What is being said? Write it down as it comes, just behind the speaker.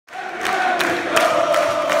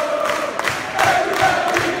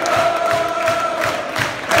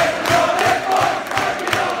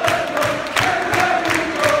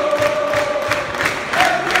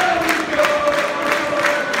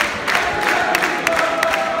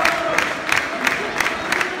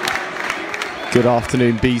Good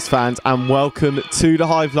afternoon, Bees fans, and welcome to the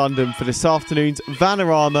Hive London for this afternoon's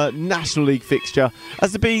Vanarama National League fixture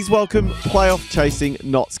as the Bees welcome playoff-chasing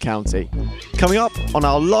Notts County. Coming up on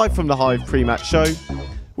our Live from the Hive pre-match show,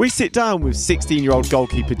 we sit down with 16-year-old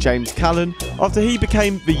goalkeeper James Callan after he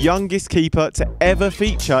became the youngest keeper to ever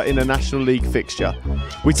feature in a National League fixture.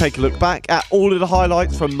 We take a look back at all of the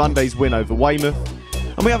highlights from Monday's win over Weymouth,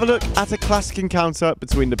 and we have a look at a classic encounter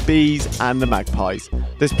between the Bees and the Magpies.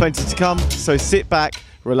 There's plenty to come, so sit back,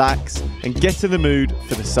 relax, and get in the mood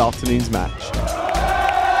for this afternoon's match.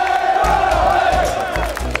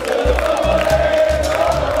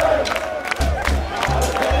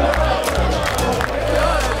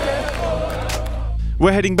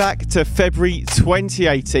 We're heading back to February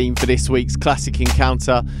 2018 for this week's classic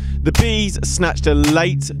encounter. The Bees snatched a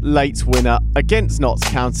late winner against Notts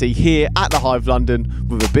County here at the Hive London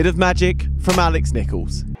with a bit of magic from Alex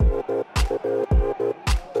Nichols.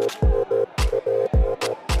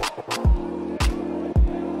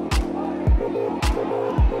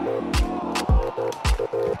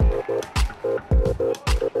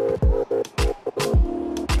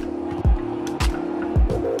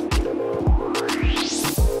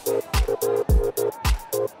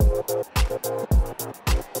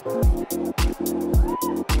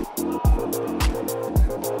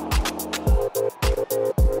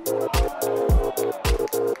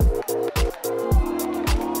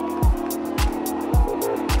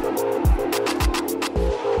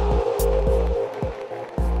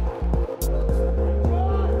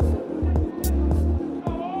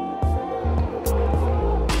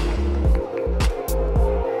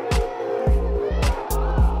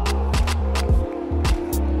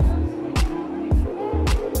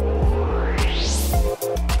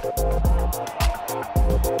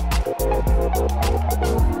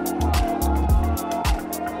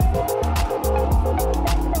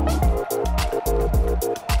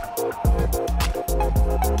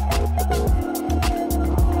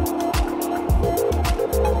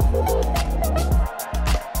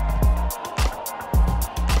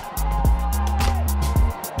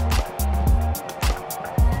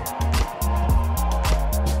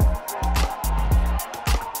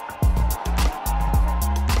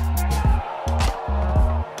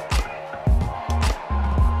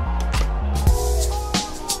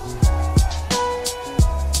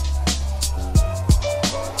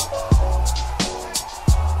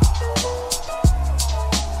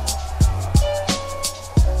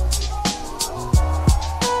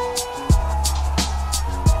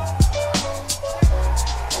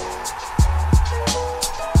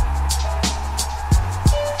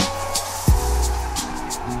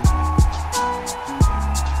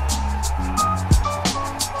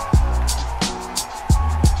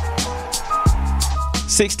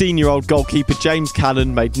 "16-year-old goalkeeper James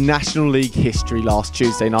Callan made National League history last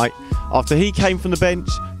Tuesday night after he came from the bench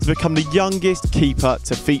to become the youngest keeper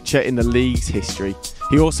to feature in the league's history.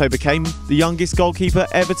 He also became the youngest goalkeeper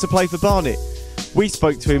ever to play for Barnet. We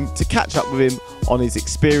spoke to him to catch up with him on his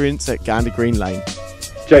experience at Gander Green Lane.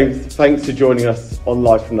 James, thanks for joining us on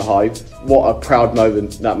Live from the Hive. What a proud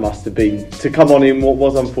moment that must have been to come on in what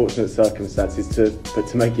was unfortunate circumstances, but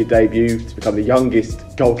to make your debut, to become the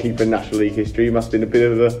youngest goalkeeper in National League history. It must have been a bit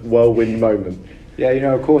of a whirlwind moment. Yeah,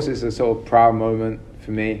 of course it's a sort of proud moment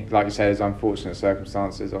for me. Like you say, there's unfortunate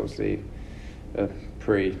circumstances, obviously a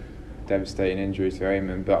pretty devastating injury to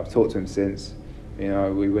Eamon, but I've talked to him since.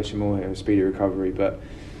 We wish him all a speedy recovery, but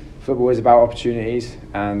football is about opportunities,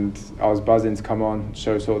 and I was buzzing to come on,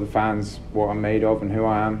 show sort of the fans what I'm made of and who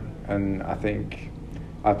I am, and I think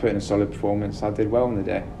I put in a solid performance. I did well on the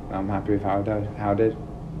day. I'm happy with how I did.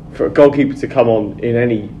 For a goalkeeper to come on in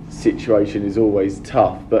any situation is always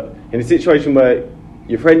tough, but in a situation where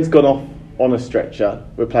your friend's gone off on a stretcher,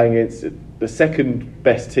 we're playing against the second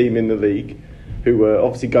best team in the league, who were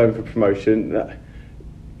obviously going for promotion,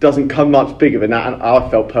 doesn't come much bigger than that, and I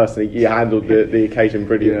felt personally you handled the occasion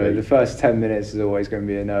brilliantly. The first 10 minutes is always going to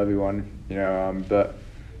be a nervy one, but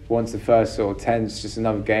once the first sort of 10, it's just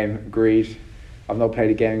another game, agreed. I've not played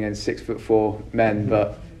a game against 6'4" men,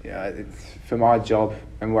 but for my job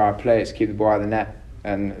and where I play, it's keep the ball out of the net,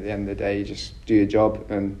 and at the end of the day, you just do your job,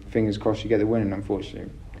 and fingers crossed you get the win, and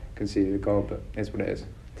unfortunately conceded a goal, but it's what it is.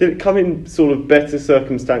 Did it come in sort of better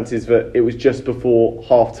circumstances that it was just before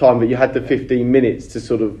half time, that you had the 15 minutes to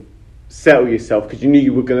sort of settle yourself because you knew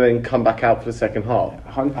you were going to then come back out for the second half?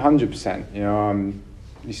 100%.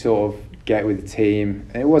 You sort of get with the team,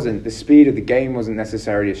 and it wasn't, the speed of the game wasn't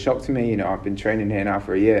necessarily a shock to me. I've been training here now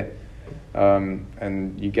for a year,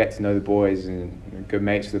 and you get to know the boys and good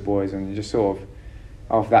mates with the boys, and you just sort of,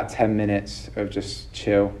 after that 10 minutes of just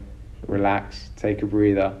chill, relax, take a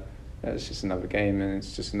breather, it's just another game and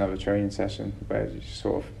it's just another training session where you're just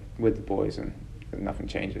sort of with the boys and nothing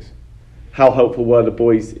changes. How helpful were the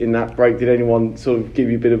boys in that break? Did anyone sort of give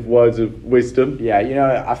you a bit of words of wisdom? Yeah, you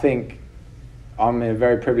know, I think I'm in a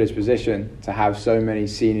very privileged position to have so many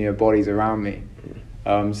senior bodies around me.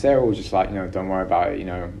 So they're all just like, you know, don't worry about it, you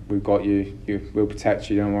know, we've got you, we'll protect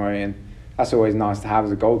you, don't worry. And that's always nice to have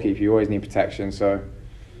as a goalkeeper. You always need protection, so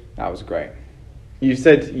that was great. You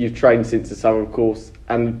said you've trained since the summer, of course,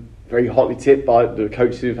 and very hotly tipped by the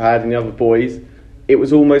coaches you've had and the other boys. It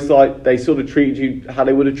was almost like they sort of treated you how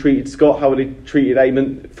they would have treated Scott, how would they treated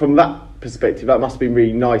Eamon. From that perspective, that must have been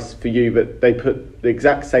really nice for you, but they put the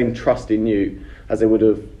exact same trust in you as they would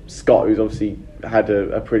have Scott, who's obviously had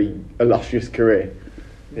a pretty illustrious career.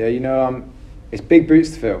 Yeah, you know, it's big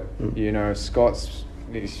boots to fill. You know, Scott's,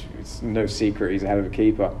 it's no secret, he's a hell of a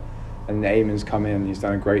keeper. And Eamon's come in and he's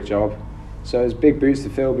done a great job. So it's big boots to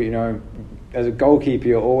fill, but you know, as a goalkeeper,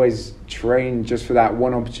 you're always trained just for that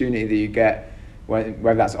one opportunity that you get,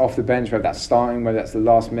 whether that's off the bench, whether that's starting, whether that's the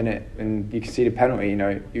last minute, and you can see the penalty. You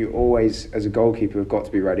know, you always, as a goalkeeper, have got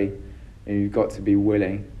to be ready, and you've got to be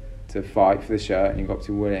willing to fight for the shirt, and you've got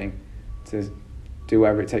to be willing to do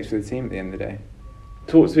whatever it takes for the team at the end of the day.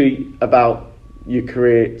 Talk to me about your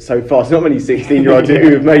career so far. It's not many 16-year-olds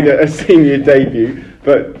who have made a senior debut,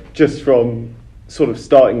 but just from sort of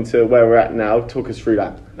starting to where we're at now, talk us through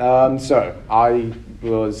that. So I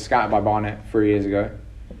was scouted by Barnet 3 years ago.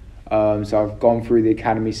 So I've gone through the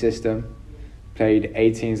academy system, played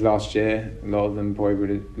 18s last year. A lot of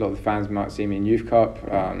the fans might see me in Youth Cup.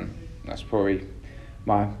 That's probably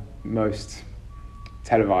my most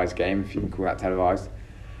televised game, if you can call that televised.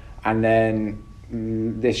 And then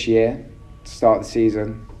this year, to start the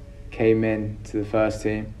season, came in to the first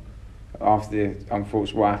team after the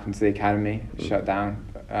unfortunate what happened to the academy, shut down.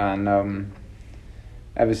 And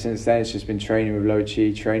ever since then, it's just been training with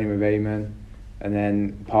Lochi, training with Eamon, and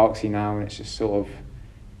then Parksy now, and it's just sort of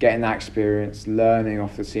getting that experience, learning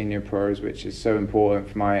off the senior pros, which is so important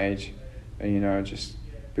for my age, and you know, just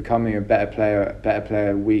becoming a better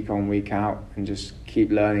player week on, week out, and just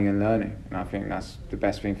keep learning and learning. And I think that's the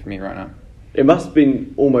best thing for me right now. It must have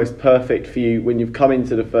been almost perfect for you when you've come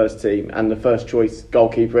into the first team and the first choice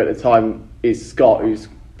goalkeeper at the time is Scott, who's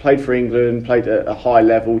played for England, played at a high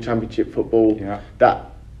level, championship football. Yeah.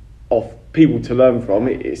 That of people to learn from,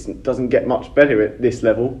 it doesn't get much better at this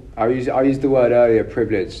level. I used the word earlier,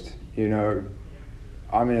 privileged. You know,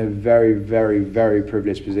 I'm in a very, very, very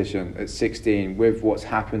privileged position at 16 with what's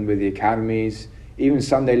happened with the academies, even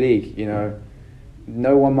Sunday League. You know,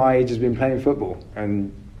 no one my age has been playing football,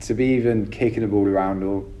 and to be even kicking the ball around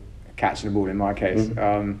or catching the ball in my case,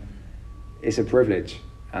 it's a privilege,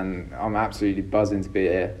 and I'm absolutely buzzing to be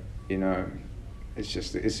here. You know,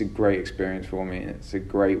 it's a great experience for me. It's a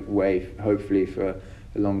great way, hopefully, for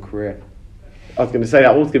a long career. I was going to say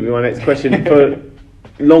that was going to be my next question. For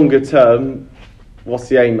longer term, what's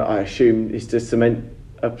the aim? I assume is to cement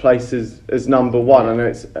a place as number one. I know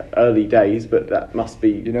it's early days, but that must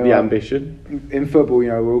be the ambition. In football, you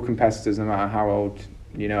know, we're all competitors, no matter how old.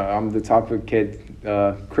 You know, I'm the type of kid.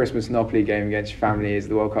 Christmas Monopoly game against your family is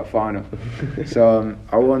the World Cup final. So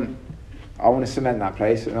I want to cement that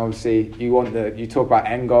place, and obviously you talk about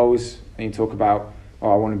end goals, and you talk about,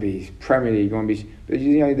 I want to be Premier League, but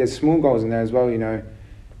you know, there's small goals in there as well. You know,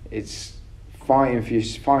 it's fighting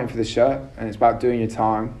for the shirt, and it's about doing your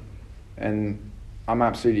time. And I'm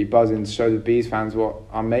absolutely buzzing to show the Bees fans what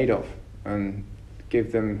I'm made of, and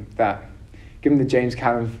give them the James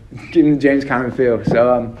Cannon feel.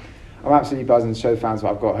 So I'm absolutely buzzing to show the fans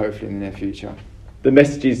what I've got, hopefully in the near future. The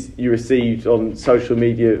messages you received on social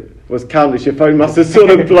media was countless. Your phone must have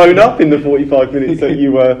sort of blown up in the 45 minutes that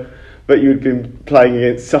you had been playing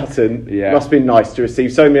against Sutton. Yeah. It must have been nice to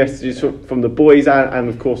receive so many messages from the boys and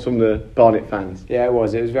of course from the Barnet fans. Yeah, it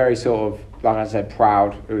was. It was very sort of, like I said,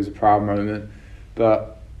 proud. It was a proud moment.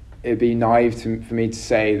 But it'd be naive for me to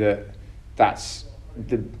say that that's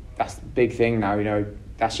the big thing now. You know,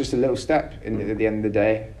 that's just a little step at the end of the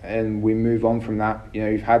day, and we move on from that. You know,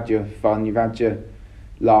 you've had your fun, you've had your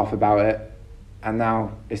laugh about it, and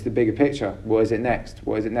now it's the bigger picture. What is it next?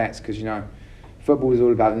 What is it next? Because, you know, football is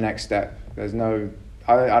all about the next step. There's no,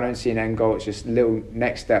 I don't see an end goal. It's just little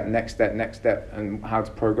next step, and how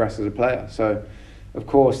to progress as a player. So, of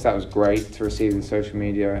course, that was great to receive the social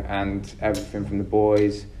media and everything from the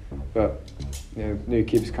boys. But, you know, new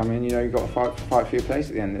keepers come in, you know, you've got to fight for your place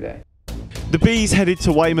at the end of the day. The Bees headed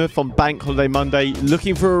to Weymouth on Bank Holiday Monday,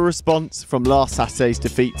 looking for a response from last Saturday's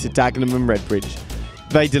defeat to Dagenham and Redbridge.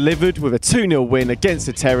 They delivered with a 2-0 win against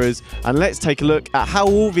the Terrors, and let's take a look at how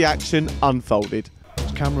all the action unfolded.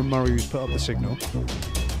 It's Cameron Murray who's put up the signal.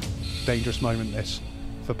 Dangerous moment this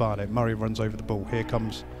for Barnet. Murray runs over the ball. Here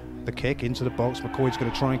comes the kick into the box. McCoy's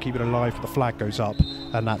going to try and keep it alive, but the flag goes up,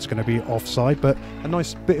 and that's going to be offside. But a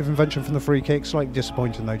nice bit of invention from the free kick. Slightly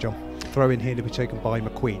disappointing though, John. Throw in here to be taken by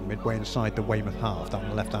McQueen, midway inside the Weymouth half, down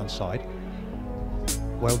the left-hand side.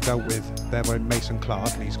 Well dealt with there by Mason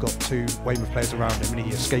Clark, and he's got two Weymouth players around him, and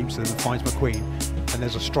he escapes them and finds McQueen. And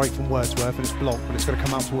there's a strike from Wordsworth, and it's blocked, but it's going to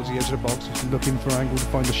come out towards the edge of the box. He's looking for angle to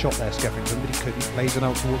find the shot there, Skeffington, but he couldn't. Plays it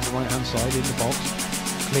out towards the right-hand side in the box,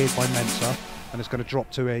 cleared by Mensah. And it's going to drop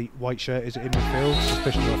to a white shirt. Is it in midfield?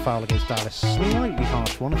 Suspicion of a foul against Dallas. Slightly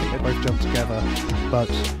harsh one. I think they both jumped together, but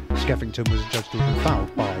Skeffington was adjudged to have been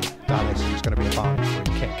fouled by Dallas. It's going to be a Barnet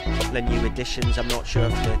free kick. A couple of new additions. I'm not sure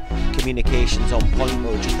if the communication's on point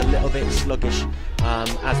or just a little bit sluggish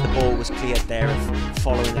as the ball was cleared there of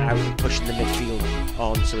following it out and pushing the midfield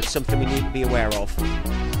on. So it's something we need to be aware of.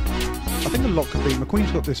 I think a lot could be,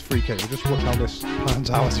 McQueen's got this free kick. We'll just watch how this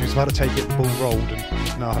pans out. He was about to take it, the ball rolled, and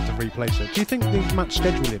he's now have to replace it. Do you think the match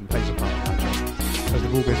scheduling plays a part in that, John? As the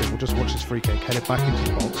ball goes in, we'll just watch this free kick, headed back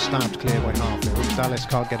into the box, stabbed clear by half. Dallas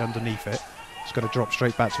can't get underneath it. It's going to drop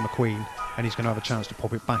straight back to McQueen, and he's going to have a chance to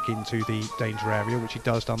pop it back into the danger area, which he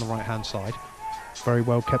does down the right-hand side. Very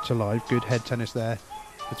well kept alive. Good head tennis there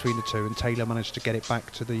between the two, and Taylor managed to get it back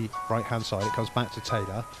to the right hand side. It comes back to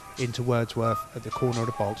Taylor into Wordsworth at the corner of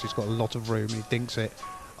the box. He's got a lot of room. He dinks it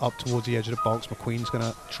up towards the edge of the box. McQueen's going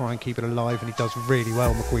to try and keep it alive, and he does really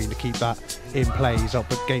well, McQueen, to keep that in play. He's up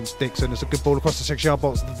against Dixon. It's a good ball across the 6-yard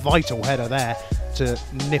box. Vital header there to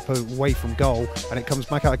nip away from goal, and it comes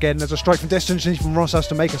back out again. There's a strike from distance, and Ethan Ross has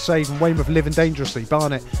to make a save, and Weymouth living dangerously.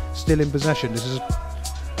 Barnet still in possession. This is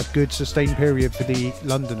a good sustained period for the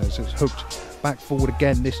Londoners. It's hooked back forward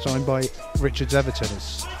again, this time by Richards Everton.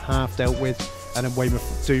 It's half dealt with, and then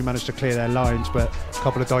Weymouth do manage to clear their lines, but a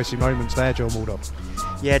couple of dicey moments there, John Waldop.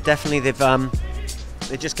 Yeah, definitely.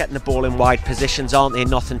 They're just getting the ball in wide positions, aren't they?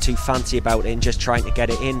 Nothing too fancy about it, and just trying to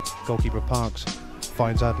get it in. Goalkeeper Parks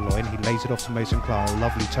finds Adeloy, he lays it off to Mason Clark. A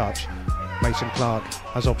lovely touch. Mason Clark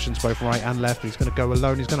has options both right and left, but he's going to go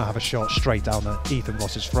alone. He's going to have a shot straight down at Ethan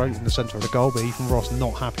Ross's throat in the centre of the goal, but Ethan Ross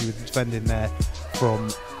not happy with defending there from,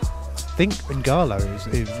 I think, Ngalo is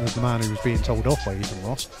the man who was being told off by Ethan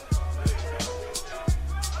Ross.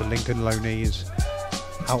 The Lincoln Loney is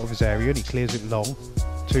out of his area, and he clears it long.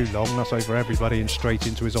 Too long, that's over everybody, and straight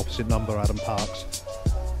into his opposite number, Adam Parks.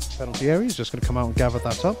 Penalty area, he's just going to come out and gather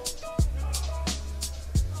that up.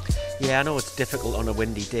 Yeah, I know it's difficult on a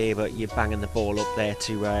windy day, but you're banging the ball up there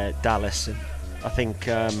to Dallas. And I think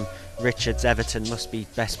Richards Everton must be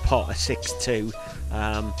best part of 6'2".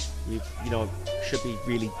 You know, should be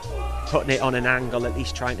really putting it on an angle, at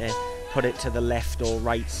least trying to put it to the left or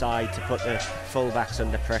right side to put the full-backs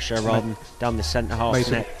under pressure rather than down the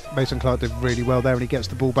centre-half's neck. Mason Clark did really well there, and he gets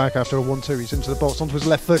the ball back after a 1-2. He's into the box, onto his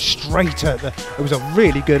left foot, straight at the... It was a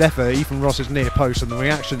really good effort. Ethan Ross's near post, and the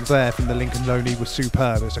reactions there from the Lincoln Loney was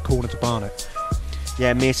superb. It's a corner to Barnet.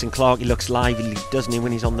 Yeah, Mason Clark, he looks lively, doesn't he,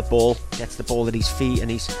 when he's on the ball? Gets the ball at his feet,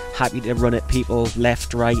 and he's happy to run at people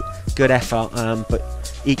left, right. Good effort,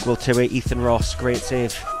 but equal to it. Ethan Ross, great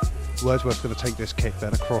save. Wordsworth's going to take this kick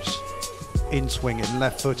then across, in swinging,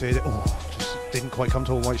 left-footed. Oh, just didn't quite come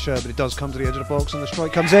to a white shirt, but it does come to the edge of the box, and the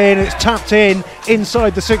strike comes in. It's tapped in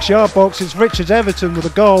inside the 6-yard box. It's Richards Everton with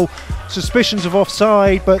a goal. Suspicions of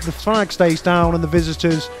offside, but the flag stays down, and the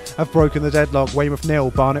visitors have broken the deadlock. Weymouth 0,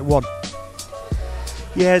 Barnet 1.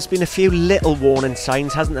 Yeah, there's been a few little warning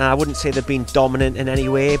signs, hasn't there? I wouldn't say they've been dominant in any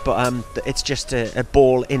way, but it's just a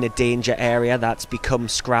ball in a danger area that's become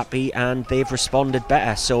scrappy, and they've responded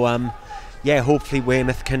better. So, yeah, hopefully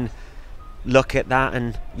Weymouth can look at that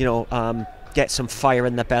and, you know, get some fire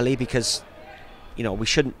in the belly, because, you know, we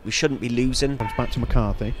shouldn't be losing. Comes back to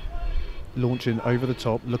McCarthy, launching over the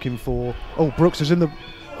top, looking for... Oh, Brooks is in the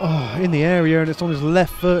area, and it's on his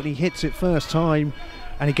left foot, and he hits it first time,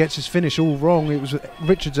 and he gets his finish all wrong. It was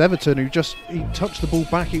Richards Everton who he touched the ball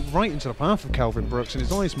back right into the path of Calvin Brooks, and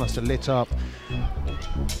his eyes must have lit up.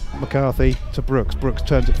 McCarthy to Brooks. Brooks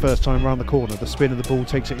turns it first time round the corner. The spin of the ball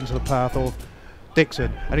takes it into the path of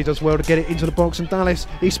Dixon, and he does well to get it into the box. And Dallas,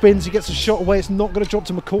 he spins, he gets a shot away. It's not going to drop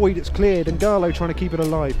to McCoy. It's cleared, and Garlow trying to keep it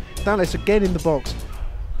alive. Dallas again in the box.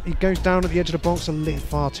 He goes down at the edge of the box and lit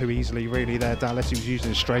far too easily, really, there. Dallas, he was using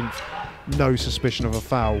his strength. No suspicion of a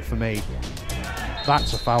foul for me.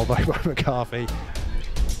 That's a foul though by McCarthy.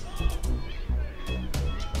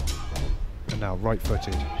 And now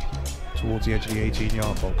right-footed towards the edge of the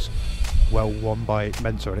 18-yard box. Well won by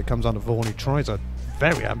Mensah, and it comes under Vaughan, who tries a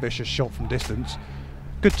very ambitious shot from distance.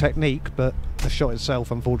 Good technique, but the shot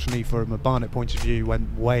itself, unfortunately from a Barnet point of view,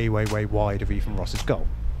 went way, way, way wide of Ethan Ross's goal.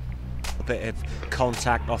 a bit of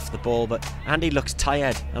contact off the ball, but Andy looks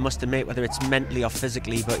tired, I must admit, whether it's mentally or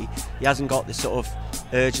physically, but he hasn't got the sort of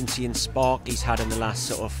urgency and spark he's had in the last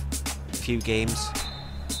sort of few games.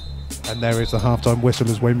 And there is the half-time whistle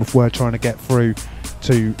as Weymouth were trying to get through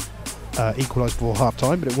to equalise before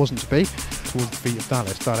half-time, but it wasn't to be. Towards the feet of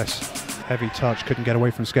Dallas. Dallas, heavy touch, couldn't get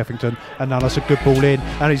away from Skeffington, and now that's a good ball in,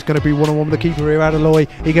 and he's going to be one-on-one with the keeper here, Adeloy.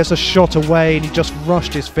 He gets a shot away, and he just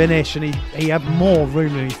rushed his finish, and he had more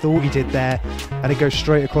room than he thought he did there, and it goes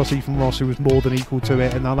straight across Ethan Ross, who was more than equal to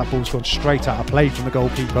it, and now that ball's gone straight out of play from the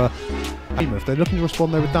goalkeeper. They're looking to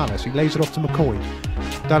respond there with Dallas. He lays it off to McCoy.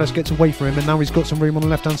 Dallas gets away from him, and now he's got some room on the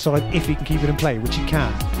left-hand side if he can keep it in play, which he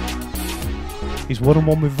can. He's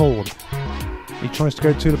one-on-one with Vaughan. He tries to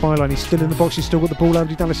go to the byline, he's still in the box, he's still got the ball,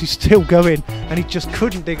 Andy Dallas, he's still going, and he just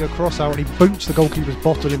couldn't dig a cross out, and he boots the goalkeeper's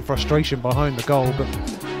bottle in frustration behind the goal.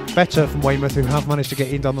 But better from Weymouth, who have managed to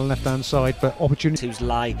get in down the left-hand side, but opportunity. Who's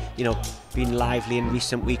been lively in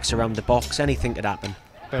recent weeks around the box, anything could happen.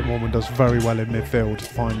 Ben Warman does very well in midfield to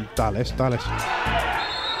find Dallas.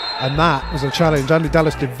 And that was a challenge. Andy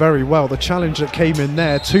Dallas did very well. The challenge that came in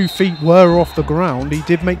there, 2 feet were off the ground. He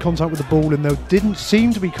did make contact with the ball, and there didn't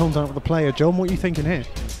seem to be contact with the player. John, what are you thinking here?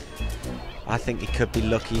 I think he could be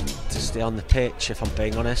lucky to stay on the pitch, if I'm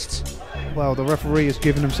being honest. Well, the referee has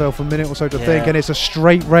given himself a minute or so to think, and it's a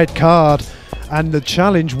straight red card. And the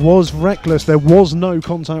challenge was reckless. There was no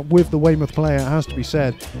contact with the Weymouth player, it has to be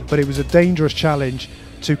said. But it was a dangerous challenge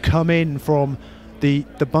to come in from the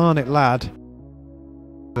Barnet lad.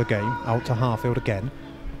 The game out to Harfield again,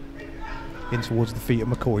 in towards the feet of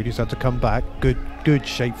McCoy, who's had to come back. Good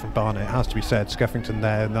shape from Barnet, it has to be said. Skeffington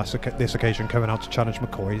there, and that's this occasion coming out to challenge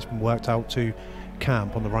McCoy. He's been worked out to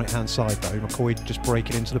Camp on the right hand side though. McCoy just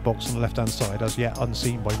breaking into the box on the left hand side, as yet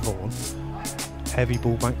unseen by Vaughan. Heavy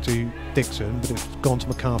ball back to Dixon, but it's gone to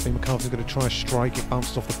McCarthy. McCarthy's going to try a strike. It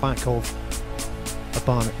bounces off the back of a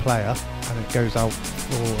Barnet player, and it goes out,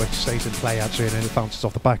 or it stays in play actually, and then it bounces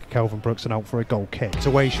off the back of Kelvin Brooks and out for a goal kick. It's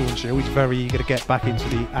away Sean Shield, he's very eager to get back into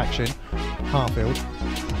the action. Harfield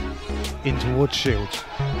in towards Shields.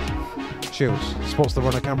 Shields spots the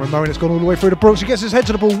runner, Cameron Moen, it's gone all the way through to Brooks, he gets his head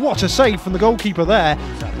to the ball. What a save from the goalkeeper there.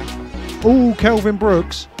 Oh, Kelvin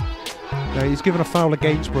Brooks. Yeah, he's given a foul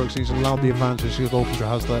against Brooks, he's allowed the advantage, the goalkeeper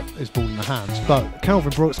has his ball in the hands. But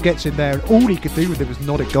Kelvin Brooks gets in there, and all he could do with it was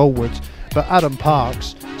nod it goalwards. But Adam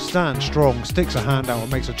Parks stands strong, sticks a hand out and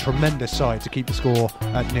makes a tremendous side to keep the score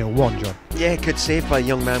at 0-1, John. Yeah, good save by a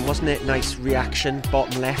young man, wasn't it? Nice reaction,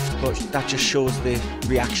 bottom left, but that just shows the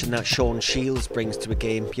reaction that Sean Shields brings to a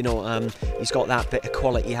game. He's got that bit of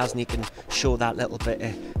quality, hasn't he? He can show that little bit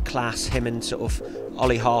of class, him and sort of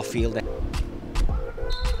Ollie Harfield.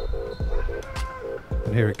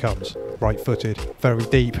 And here it comes, right-footed, very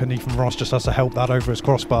deep, and Ethan Ross just has to help that over his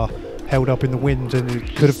crossbar. Held up in the wind, and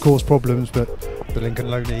it could have caused problems, but the Lincoln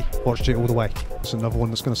Loney watched it all the way. It's another one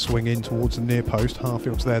that's going to swing in towards the near post.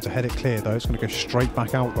 Harfield's there to head it clear though. It's going to go straight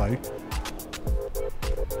back out though.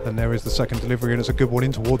 And there is the second delivery, and it's a good one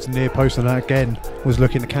in towards the near post, and that again was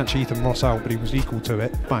looking to catch Ethan Ross out, but he was equal to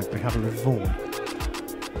it. Back, they have it with Vaughan.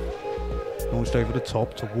 Launched over the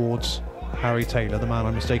top towards Harry Taylor, the man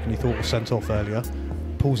I mistakenly thought was sent off earlier.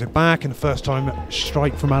 Pulls it back, and the first time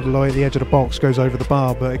strike from Adeloy at the edge of the box goes over the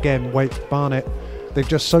bar, but again, Barnet, they've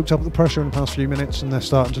just soaked up the pressure in the past few minutes, and they're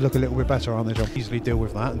starting to look a little bit better, aren't they, John? Easily deal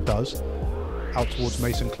with that, and does. Out towards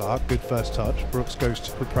Mason Clark, good first touch. Brooks goes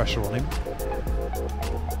to put pressure on him.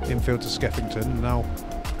 Infield to Skeffington, now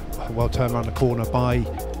well turned around the corner by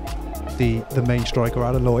the main striker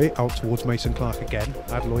Adeloy, out towards Mason Clark again.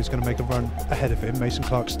 Adeloy's going to make a run ahead of him. Mason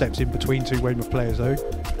Clark steps in between two Weymouth players though,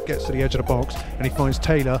 gets to the edge of the box, and he finds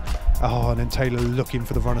Taylor. And then Taylor looking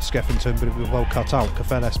for the run of Skeffington, but it was well cut out.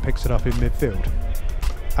 Cafeles picks it up in midfield.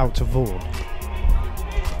 Out to Vaughan.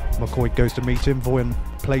 McCoy goes to meet him. Vaughan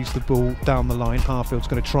plays the ball down the line. Harfield's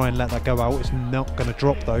going to try and let that go out. It's not going to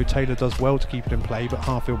drop though. Taylor does well to keep it in play, but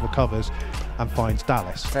Harfield recovers and finds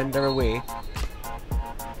Dallas. Fender away.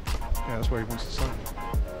 Yeah, that's where he wants to stand.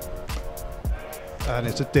 And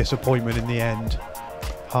it's a disappointment in the end.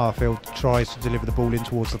 Harfield tries to deliver the ball in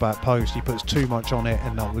towards the back post. He puts too much on it,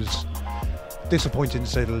 and that was disappointing to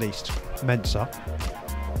say the least. Mensah.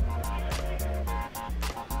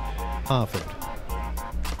 Harfield.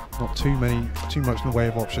 Not too much in the way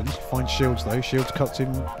of options. Finds Shields though. Shields cuts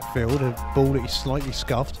in field. A ball that he's slightly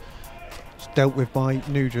scuffed. Dealt with by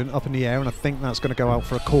Nugent up in the air, and I think that's going to go out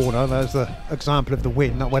for a corner. There's the example of the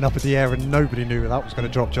win that went up in the air, and nobody knew that was going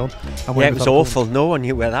to drop, John. And yeah, it was awful. No one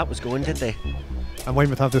knew where that was going, did they? And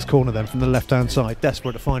Weymouth have this corner then from the left-hand side,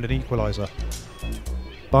 desperate to find an equaliser.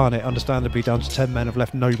 Barnet, understandably down to 10 men, have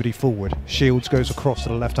left nobody forward. Shields goes across to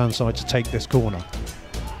the left-hand side to take this corner.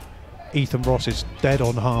 Ethan Ross is dead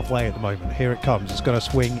on halfway at the moment. Here it comes. It's going to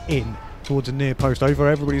swing in towards a near post over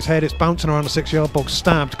everybody's head. It's bouncing around the 6-yard box,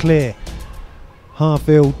 stabbed clear.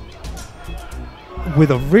 Harfield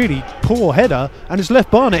with a really poor header, and it's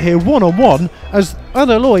left Barnet here one-on-one as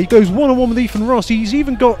Adaloy goes one-on-one with Ethan Ross. He's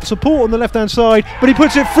even got support on the left-hand side, but he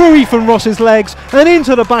puts it through Ethan Ross's legs and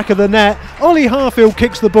into the back of the net. Ollie Harfield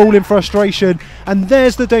kicks the ball in frustration, and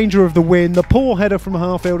there's the danger of the win. The poor header from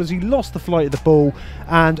Harfield as he lost the flight of the ball,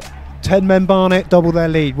 and 10 men Barnet double their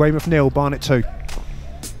lead. Weymouth 0, Barnet 2.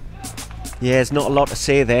 Yeah, there's not a lot to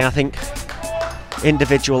say there. I think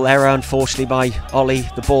individual error, unfortunately, by Ollie.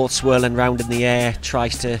 The ball swirling round in the air,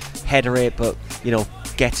 tries to header it, but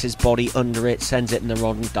gets his body under it, sends it in the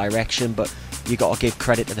wrong direction. But you got to give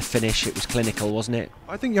credit to the finish. It was clinical, wasn't it?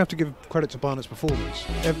 I think you have to give credit to Barnet's performance.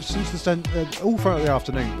 Ever since the all throughout the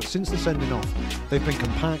afternoon, but since the sending off, they've been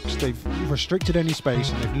compact, they've restricted any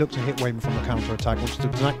space, and they've looked to hit Weymouth from a counter-attack, which is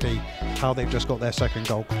exactly how they've just got their second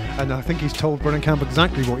goal. And I think he's told Brennan Camp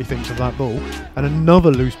exactly what he thinks of that ball. And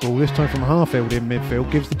another loose ball, this time from Harfield in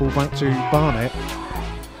midfield, gives the ball back to Barnet.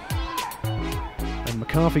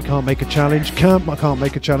 McCarthy can't make a challenge. Camp can't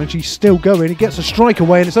make a challenge. He's still going. He gets a strike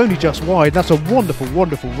away, and it's only just wide. That's a wonderful,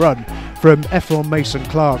 wonderful run from Efron Mason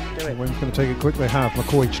Clark. We're going to take it quick. They have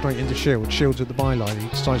McCoy straight into Shields. Shields at the byline. He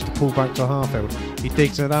decides to pull back to Harfield. He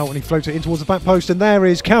digs it out and he floats it in towards the back post. And there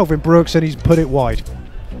is Calvin Brooks, and he's put it wide.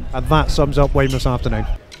 And that sums up Weymouth's afternoon.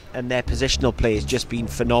 And their positional play has just been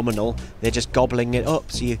phenomenal. They're just gobbling it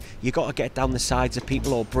up. So you got to get down the sides of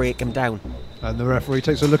people or break them down. And the referee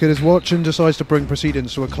takes a look at his watch and decides to bring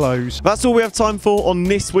proceedings to a close. That's all we have time for on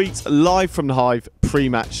this week's Live from the Hive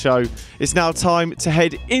pre-match show. It's now time to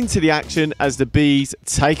head into the action as the Bees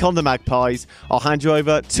take on the Magpies. I'll hand you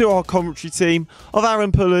over to our commentary team of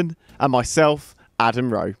Aaron Pullen and myself,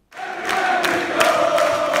 Adam Rowe.